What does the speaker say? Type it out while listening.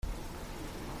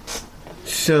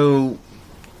So,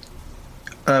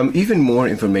 even more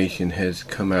information has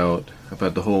come out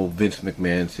about the whole Vince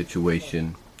McMahon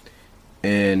situation,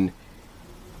 and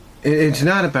it's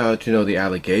not about the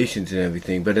allegations and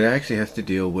everything, but it actually has to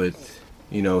deal with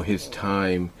his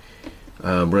time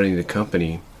running the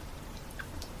company,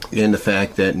 and the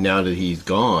fact that now that he's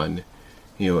gone,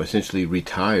 essentially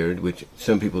retired, which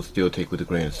some people still take with a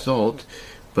grain of salt,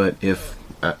 but if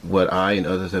what I and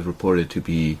others have reported to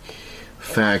be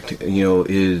fact,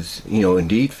 is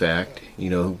indeed fact,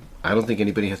 I don't think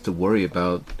anybody has to worry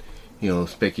about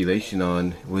speculation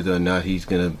on whether or not he's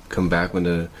going to come back when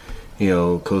the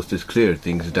coast is clear,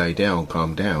 things die down,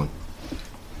 calm down.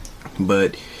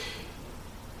 But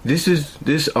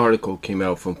this article came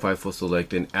out from Fightful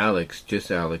Select, and Alex,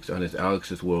 Just Alex, on his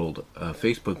Alex's World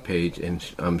Facebook page, and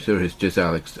I'm sure his Just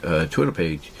Alex Twitter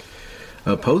page,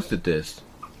 posted this.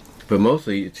 But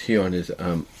mostly it's here on his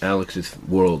Alex's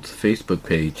World Facebook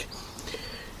page.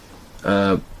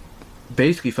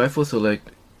 Basically, Fightful Select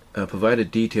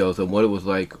provided details on what it was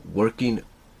like working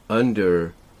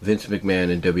under Vince McMahon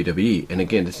in WWE. And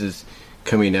again, this is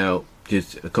coming out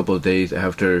just a couple of days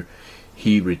after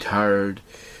he retired,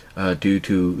 due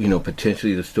to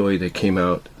potentially the story that came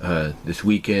out this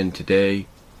weekend today,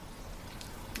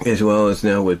 as well as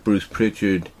now with Bruce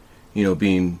Pritchard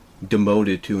being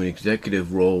demoted to an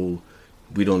executive role.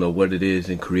 We don't know what it is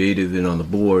in creative and on the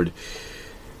board.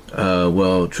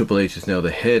 Well, Triple H is now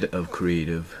the head of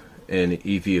creative and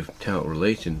EV of talent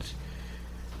relations.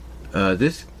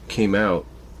 This came out,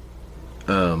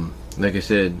 like I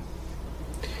said,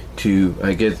 to,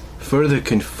 I guess, further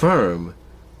confirm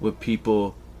what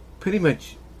people pretty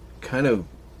much kind of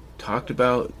talked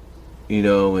about,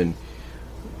 and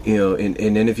in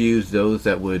interviews, those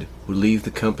that would leave the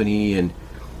company and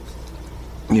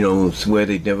swear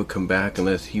they'd never come back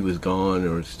unless he was gone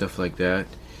or stuff like that.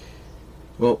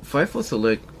 Well, Fightful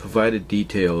Select provided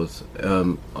details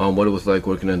on what it was like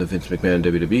working under Vince McMahon in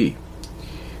WWE.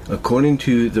 According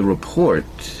to the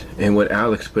report and what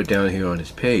Alex put down here on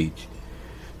his page,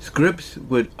 scripts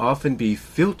would often be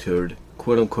filtered,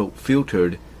 quote-unquote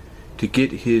filtered, to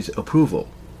get his approval.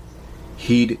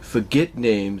 He'd forget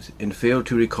names and fail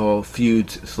to recall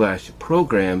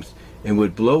feuds/programs and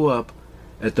would blow up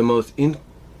at the most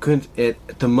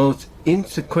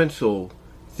inconsequential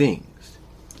things.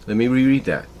 Let me reread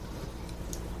that.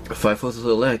 Fightful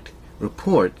Select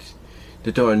reports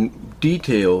that there are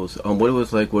details on what it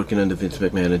was like working under Vince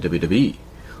McMahon in WWE.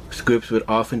 Scripts would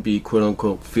often be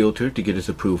quote-unquote filtered to get his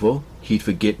approval. He'd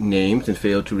forget names and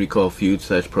fail to recall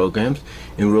feuds/programs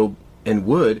and would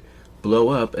blow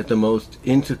up at the most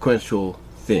inconsequential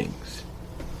things.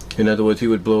 In other words, he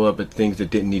would blow up at things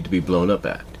that didn't need to be blown up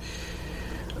at.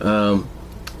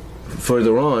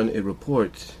 Further on, it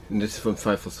reports, and this is from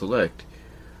Fightful Select,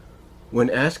 when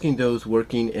asking those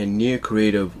working and near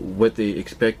creative what they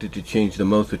expected to change the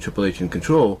most with Triple H in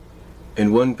control,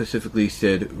 and one specifically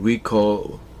said,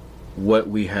 recall what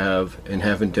we have and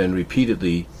haven't done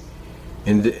repeatedly.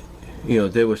 And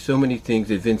there were so many things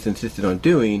that Vince insisted on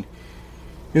doing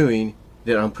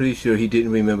that I'm pretty sure he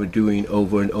didn't remember doing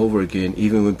over and over again,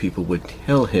 even when people would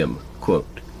tell him,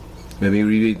 quote. Let me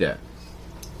reread that.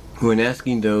 When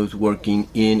asking those working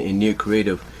in and near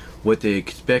creative what they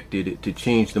expected to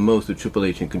change the most with Triple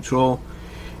H in control,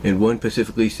 and one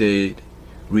specifically said,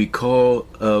 recall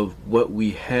of what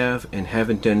we have and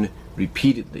haven't done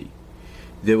repeatedly.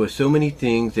 There were so many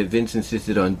things that Vince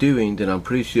insisted on doing that I'm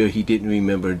pretty sure he didn't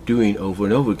remember doing over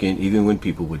and over again, even when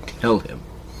people would tell him.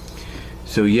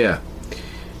 So yeah,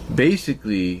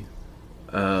 basically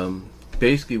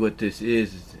what this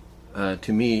is,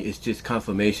 to me, is just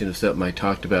confirmation of something I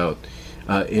talked about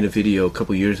in a video a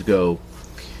couple years ago.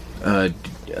 I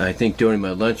think during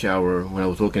my lunch hour when I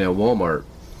was working at Walmart,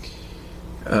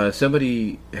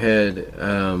 somebody had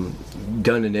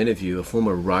done an interview, a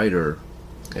former writer,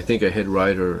 I think a head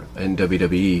writer in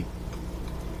WWE,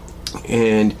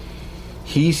 and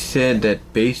he said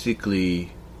that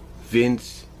basically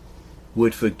Vince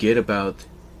would forget about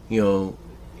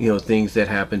things that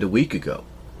happened a week ago,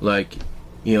 like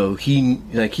he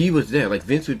was there, like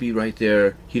Vince would be right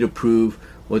there, he'd approve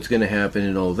what's going to happen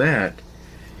and all that,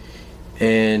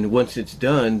 and once it's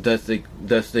done, thus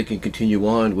they can continue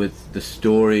on with the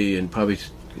story and probably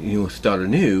start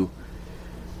anew.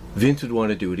 Vince would want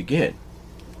to do it again.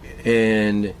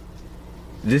 And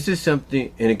this is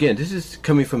something, and again, this is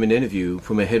coming from an interview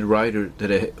from a head writer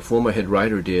that a former head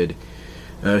writer did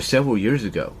several years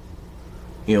ago,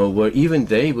 where even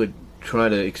they would try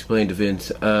to explain to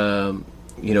Vince,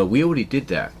 we already did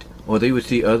that, or they would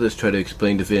see others try to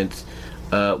explain to Vince,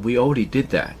 we already did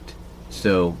that.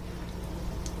 So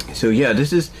yeah,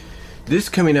 this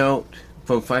coming out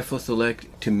from Fightful Select,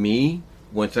 to me,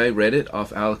 once I read it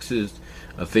off Alex's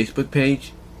Facebook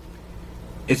page,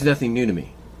 it's nothing new to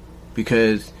me,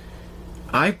 because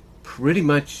I pretty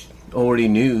much already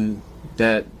knew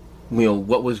that,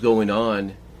 what was going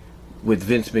on with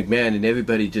Vince McMahon, and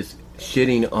everybody just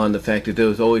shitting on the fact that there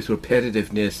was always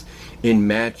repetitiveness in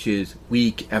matches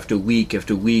week after week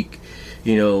after week,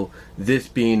 this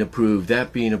being approved,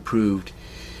 that being approved.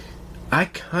 I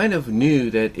kind of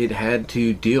knew that it had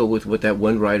to deal with what that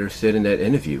one writer said in that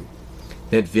interview,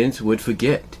 that Vince would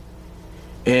forget.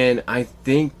 And I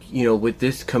think, with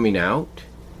this coming out,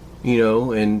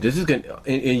 and this is going to,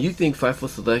 and you think Fightful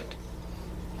Select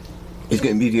is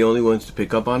going to be the only ones to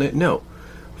pick up on it? No.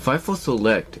 Fightful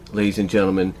Select, ladies and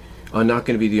gentlemen, are not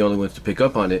going to be the only ones to pick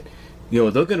up on it. They're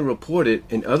going to report it,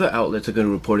 and other outlets are going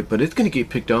to report it, but it's going to get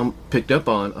picked up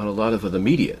on a lot of other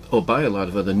media, or by a lot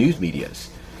of other news medias.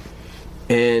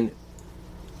 And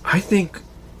I think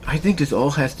this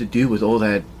all has to do with all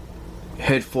that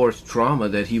head force trauma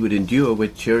that he would endure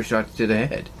with chair shots to the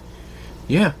head.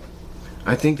 Yeah,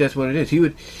 I think that's what it is. He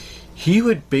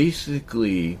would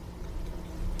basically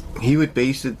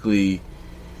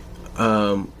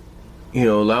allow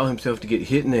himself to get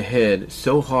hit in the head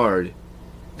so hard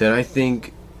that I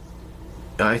think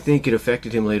it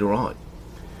affected him later on,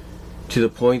 to the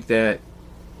point that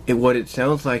what it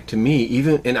sounds like to me,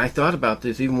 and I thought about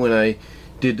this even when I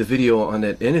did the video on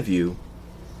that interview,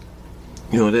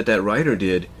 that writer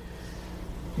did.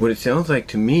 What it sounds like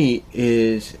to me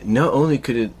is, not only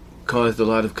could it cause a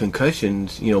lot of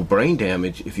concussions, brain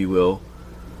damage, if you will,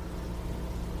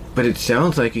 but it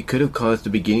sounds like it could have caused the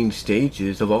beginning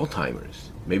stages of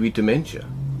Alzheimer's, maybe dementia,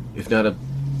 if not a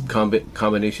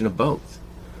combination of both.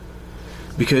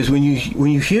 Because when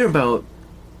you hear about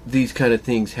these kind of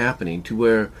things happening, to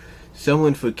where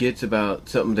someone forgets about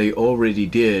something they already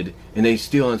did and they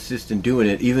still insist in doing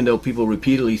it, even though people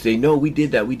repeatedly say, no, we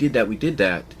did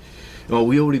that, or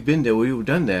we already been there, we already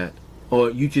done that,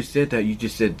 or you just said that, you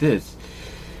just said this,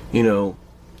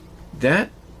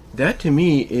 that to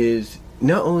me is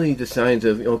not only the signs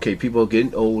of, okay, people are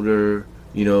getting older,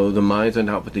 the minds are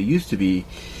not what they used to be,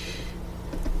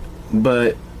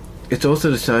 but it's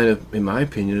also the sign of, in my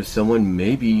opinion, of someone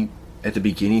maybe at the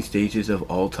beginning stages of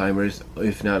Alzheimer's,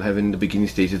 if not having the beginning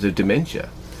stages of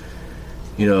dementia.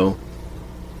 Now,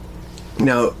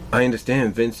 I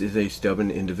understand Vince is a stubborn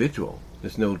individual.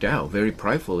 There's no doubt, very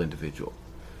prideful individual.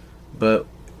 But,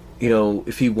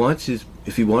 if he wanted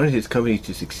his company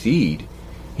to succeed,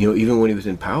 even when he was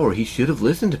in power, he should have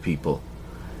listened to people.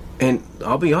 And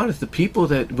I'll be honest, the people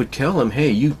that would tell him,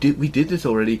 hey, we did this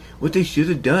already, what they should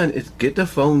have done is get the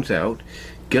phones out,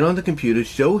 get on the computer,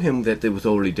 show him that it was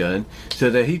already done, so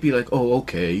that he'd be like, oh,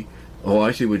 okay. Oh,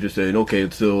 I see what you're saying. Okay,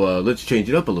 so let's change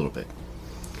it up a little bit.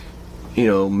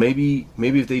 Maybe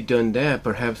if they'd done that,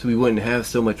 perhaps we wouldn't have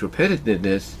so much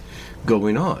repetitiveness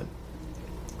going on.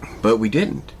 But we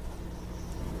didn't.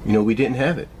 We didn't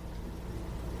have it.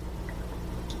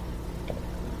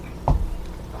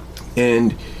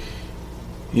 And,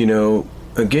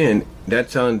 again,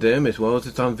 that's on them as well as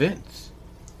it's on Vince.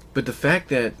 But the fact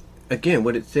that, again,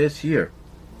 what it says here,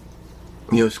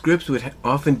 scripts would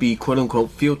often be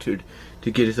quote-unquote filtered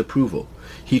to get his approval.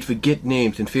 He'd forget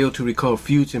names and fail to recall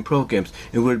feuds and programs,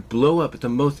 and would blow up at the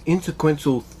most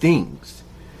inconsequential things.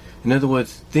 In other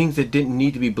words, things that didn't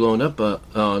need to be blown up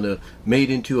on, made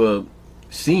into a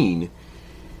scene.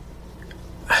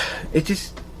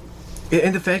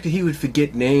 And the fact that he would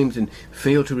forget names and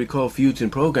fail to recall feuds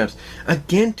and programs,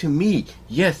 again, to me,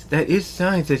 yes, that is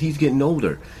signs that he's getting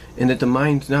older and that the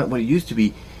mind's not what it used to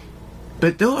be.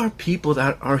 But there are people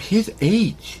that are his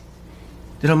age,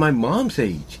 that are my mom's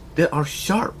age, that are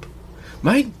sharp.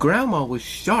 My grandma was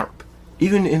sharp,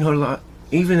 even in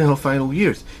her final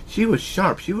years. She was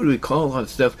sharp. She would recall a lot of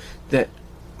stuff that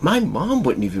my mom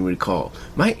wouldn't even recall.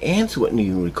 My aunts wouldn't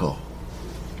even recall.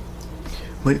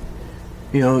 But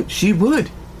she would.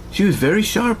 She was very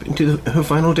sharp into her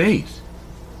final days,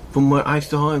 from what I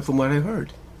saw and from what I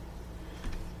heard.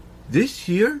 This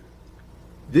to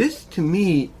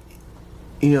me,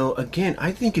 again,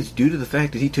 I think it's due to the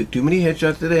fact that he took too many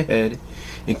headshots to the head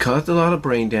and caused a lot of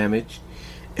brain damage,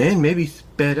 and maybe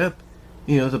sped up,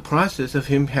 the process of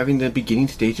him having the beginning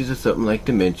stages of something like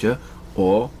dementia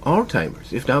or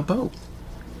Alzheimer's, if not both.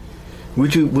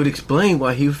 Which would explain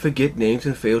why he would forget names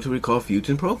and fail to recall feuds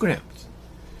and programs.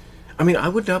 I mean, I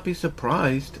would not be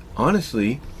surprised,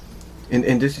 honestly,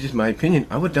 and this is just my opinion,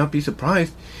 I would not be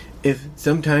surprised if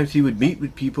sometimes he would meet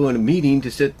with people in a meeting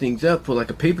to set things up for like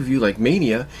a pay-per-view like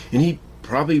Mania, and he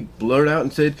probably blurted out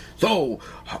and said, so,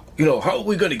 how are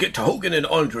we going to get to Hogan and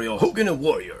Andre, or Hogan and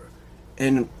Warrior?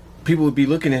 And people would be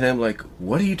looking at him like,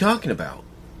 what are you talking about?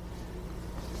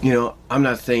 You know, I'm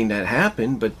not saying that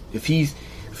happened, but if he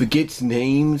forgets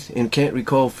names and can't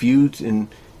recall feuds and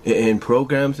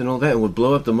programs and all that, and would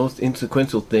blow up the most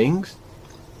inconsequential things,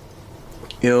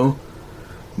 you know,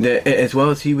 that as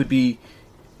well as he would be,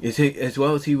 as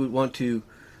well as he would want to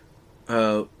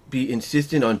be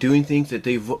insistent on doing things that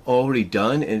they've already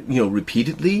done and, you know,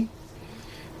 repeatedly.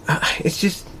 It's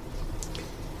just,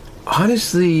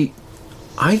 honestly,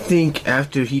 I think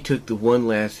after he took the one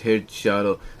last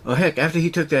headshot, oh heck, after he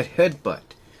took that headbutt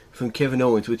from Kevin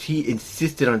Owens, which he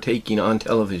insisted on taking on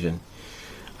television,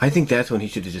 I think that's when he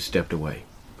should have just stepped away.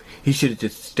 He should have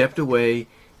just stepped away,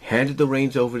 handed the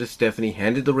reins over to Stephanie,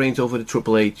 handed the reins over to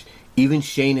Triple H, even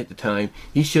Shane at the time.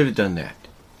 He should have done that.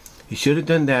 He should have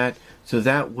done that, so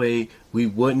that way we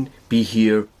wouldn't be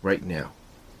here right now.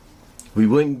 We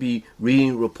wouldn't be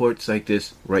reading reports like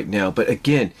this right now. But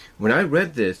again, when I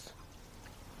read this,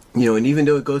 you know, and even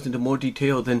though it goes into more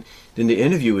detail than the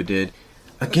interviewer did,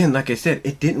 again, like I said,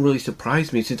 it didn't really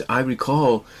surprise me, since I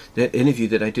recall that interview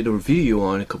that I did a review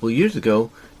on a couple of years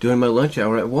ago during my lunch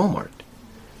hour at Walmart.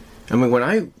 I mean, when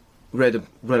I read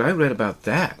about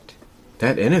that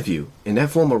interview and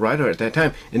that former writer at that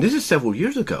time, and this is several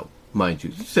years ago, mind you,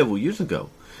 this is several years ago,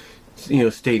 you know,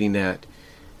 stating that,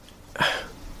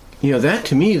 you know, that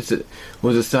to me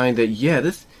was a sign that, yeah,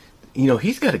 this, you know,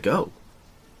 he's got to go.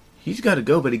 He's got to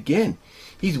go. But again,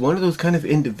 he's one of those kind of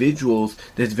individuals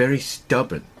that's very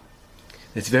stubborn.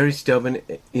 That's very stubborn,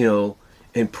 you know,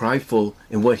 and prideful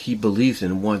in what he believes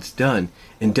in and wants done,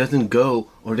 and doesn't go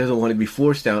or doesn't want to be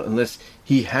forced out unless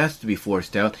he has to be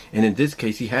forced out. And in this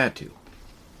case, he had to.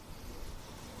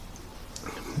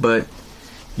 But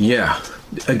yeah,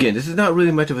 again, this is not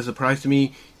really much of a surprise to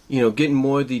me. You know, getting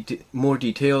more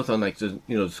details on, like, the,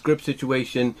 you know, the script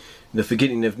situation, the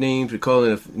forgetting of names,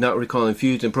 not recalling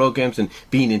feuds and programs, and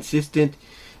being insistent.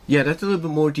 Yeah, that's a little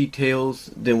bit more details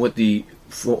than what the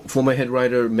former head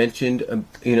writer mentioned,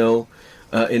 you know,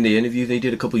 in the interview they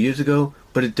did a couple years ago.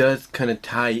 But it does kind of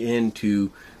tie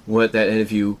into what that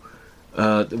interview,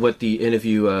 what the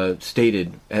interview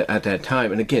stated at that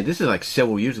time. And again, this is like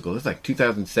several years ago. It's like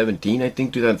 2017, I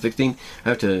think, 2016. I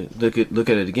have to look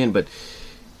at it again, but.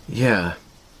 Yeah.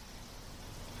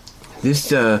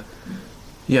 This, yeah,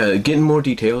 getting more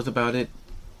details about it,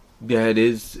 yeah, it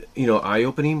is, you know,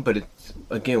 eye-opening, but it's,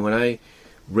 again, when I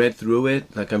read through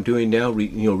it, like I'm doing now,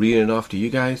 you know, reading it off to you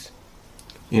guys,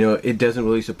 you know, it doesn't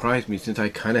really surprise me, since I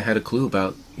kind of had a clue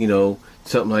about, you know,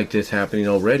 something like this happening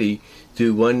already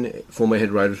through one former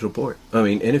head writer's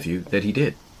interview that he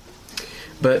did.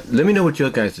 But let me know what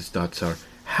your guys' thoughts are.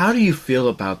 How do you feel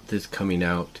about this coming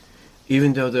out?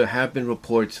 Even though there have been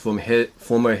reports from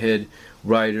former head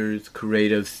writers,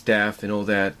 creative staff, and all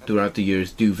that throughout the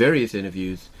years, do various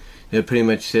interviews that pretty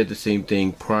much said the same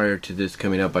thing prior to this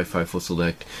coming out by Fightful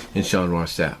Select and Sean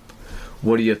Ross Sapp.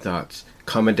 What are your thoughts?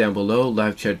 Comment down below,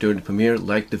 live chat during the premiere,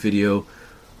 like the video.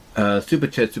 Super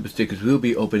chat, super stickers will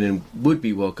be open and would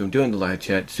be welcome during the live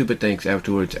chat. Super thanks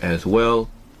afterwards as well,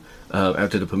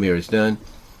 after the premiere is done.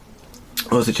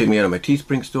 Also, check me out at my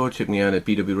Teespring store. Check me out at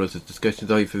BW Roses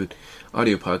Discussions, all your favorite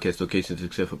audio podcast locations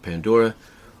except for Pandora.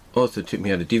 Also, check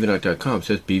me out at Divanite.com.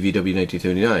 Says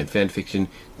BVW1979.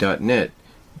 Fanfiction.net.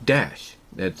 That's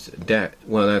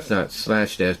not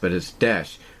slash dash, but it's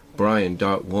dash.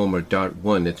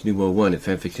 Brian.Walmer.1. That's numeral 1 at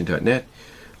fanfiction.net.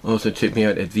 Also, check me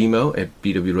out at Vimeo at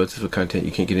BW Roses for content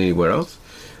you can't get anywhere else.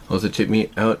 Also, check me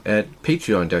out at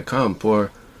Patreon.com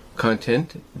for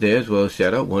content there as well.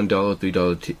 Shout out $1,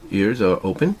 $3 tiers are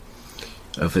open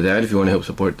for that if you want to help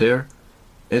support there,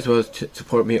 as well as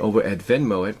support me over at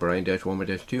Venmo at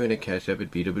Brian-Walmer-2 and at Cash App at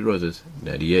BW Roses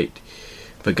 98.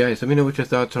 But guys, let me know what your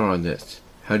thoughts are on this.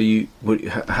 How do you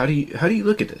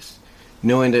look at this,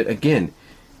 knowing that, again,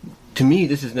 to me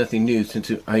this is nothing new, since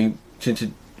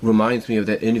it reminds me of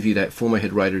that interview that former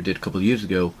head writer did a couple of years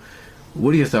ago.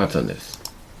 What are your thoughts on this?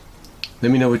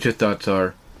 Let me know what your thoughts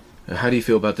are. How do you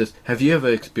feel about this? Have you ever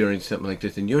experienced something like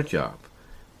this in your job?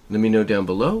 Let me know down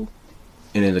below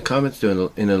and in the comments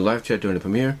in the live chat during the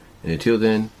premiere. And until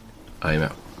then, I am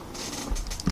out.